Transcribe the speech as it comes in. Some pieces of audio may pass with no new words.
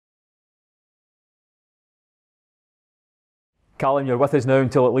Callum, you're with us now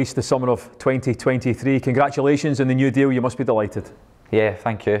until at least the summer of 2023. Congratulations on the new deal, you must be delighted. Yeah,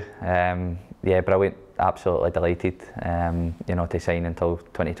 thank you. Yeah, brilliant, absolutely delighted to sign until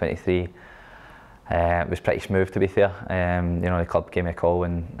 2023. It was pretty smooth, to be fair. The club gave me a call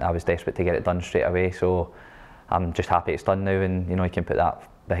and I was desperate to get it done straight away, so I'm just happy it's done now, and you can put that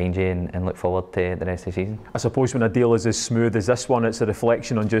behind you and look forward to the rest of the season. I suppose when a deal is as smooth as this one, it's a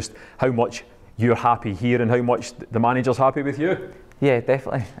reflection on just how much you're happy here and how much the manager's happy with you. Yeah,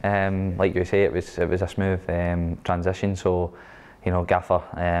 definitely. Like you say, it was a smooth transition. So, Gaffer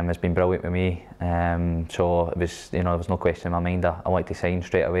has been brilliant with me. So it was, there was no question in my mind. I wanted to sign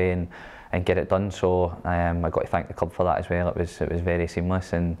straight away and get it done. So I got to thank the club for that as well. It was very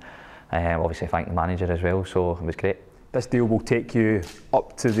seamless, and obviously thank the manager as well. So it was great. This deal will take you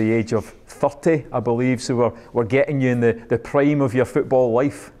up to the age of 30, I believe. So we're getting you in the prime of your football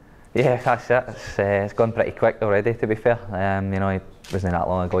life. Yeah, that's it. It's gone pretty quick already, to be fair. It wasn't that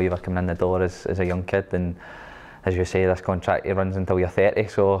long ago you were coming in the door as a young kid, and as you say, this contract runs until you're 30,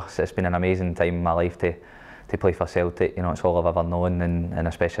 so it's been an amazing time in my life to play for Celtic. It's all I've ever known, and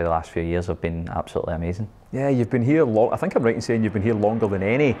especially the last few years have been absolutely amazing. Yeah, you've been here long. I think I'm right in saying you've been here longer than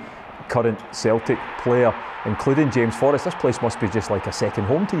any current Celtic player, including James Forrest. This place must be just like a second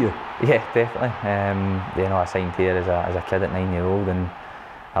home to you. Yeah, definitely. I signed here as a kid at 9 years old, and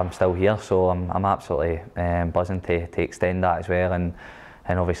I'm still here, so I'm absolutely buzzing to extend that as well. And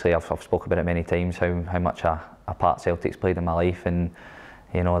obviously I've spoken about it many times how much a part Celtic's played in my life, and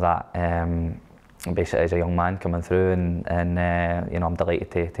that basically as a young man coming through, and I'm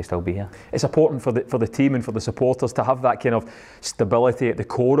delighted to still be here. It's important for the team and for the supporters to have that kind of stability at the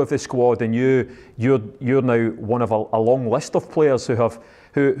core of the squad, and you're now one of a long list of players who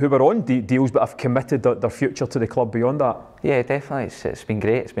were on deals but have committed their future to the club beyond that. Yeah, definitely. It's been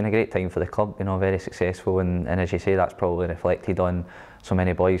great. It's been a great time for the club. Very successful, and as you say, that's probably reflected on so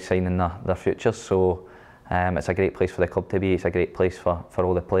many boys signing their futures. So it's a great place for the club to be. It's a great place for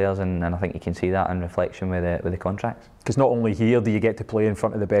all the players, and I think you can see that in reflection with the contracts. Because not only here do you get to play in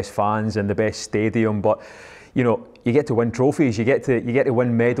front of the best fans and the best stadium, but you get to win trophies. You get to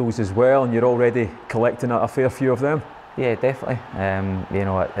win medals as well, and you're already collecting a fair few of them. Yeah, definitely.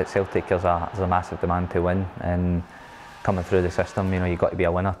 At Celtic there's a massive demand to win, and coming through the system, you've got to be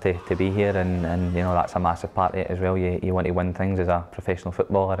a winner to be here, and that's a massive part of it as well. You want to win things as a professional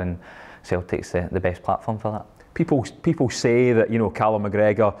footballer, and Celtic's the best platform for that. People say that Callum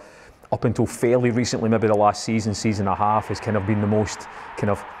McGregor, up until fairly recently, maybe the last season and a half, has kind of been the most kind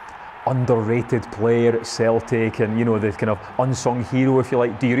of underrated player at Celtic, and the kind of unsung hero, if you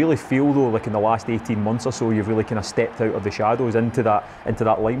like. Do you really feel though, like in the last 18 months or so, you've really kind of stepped out of the shadows into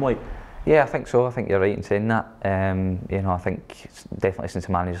that limelight? Yeah, I think so. I think you're right in saying that. I think definitely since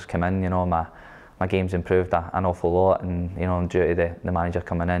the manager's come in, my game's improved an awful lot, and due to the manager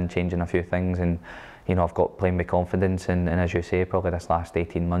coming in, changing a few things, and I've got playing with confidence, and as you say, probably this last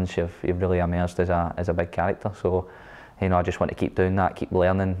 18 months you've really emerged as a big character. So I just want to keep doing that, keep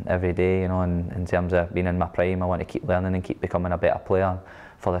learning every day. In terms of being in my prime, I want to keep learning and keep becoming a better player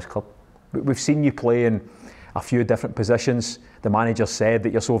for this club. We've seen you play in a few different positions. The manager said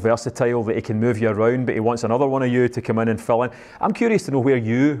that you're so versatile that he can move you around, but he wants another one of you to come in and fill in. I'm curious to know where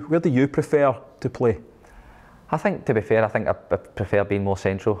do you prefer to play? I think, to be fair, I prefer being more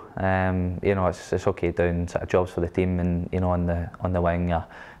central. It's okay doing sort of jobs for the team, and on the wing,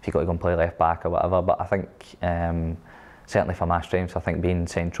 if you've got to go and play left back or whatever. But I think certainly for my strengths, I think being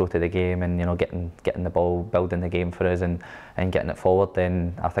central to the game, and getting the ball, building the game for us, and getting it forward,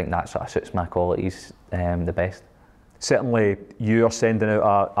 then I think that sort of suits my qualities the best. Certainly you're sending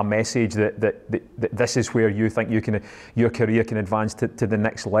out a message that this is where you think your career can advance to the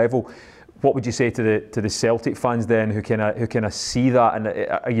next level. What would you say to the Celtic fans then, who kind of see that, and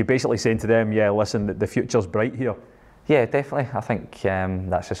are you basically saying to them, yeah, listen, the future's bright here? Yeah, definitely. I think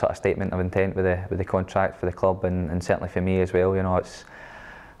that's a sort of statement of intent with the contract for the club, and certainly for me as well.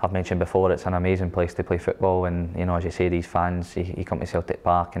 I've mentioned before, it's an amazing place to play football, and as you say, these fans, you come to Celtic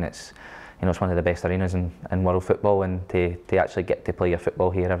Park, and it's one of the best arenas in world football, and to actually get to play your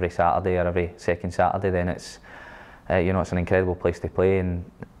football here every Saturday or every second Saturday, then it's an incredible place to play. And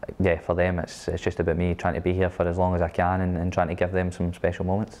yeah, for them, it's just about me trying to be here for as long as I can, and trying to give them some special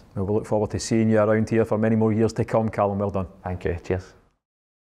moments. Well, we'll look forward to seeing you around here for many more years to come, Callum. Well done. Thank you. Cheers.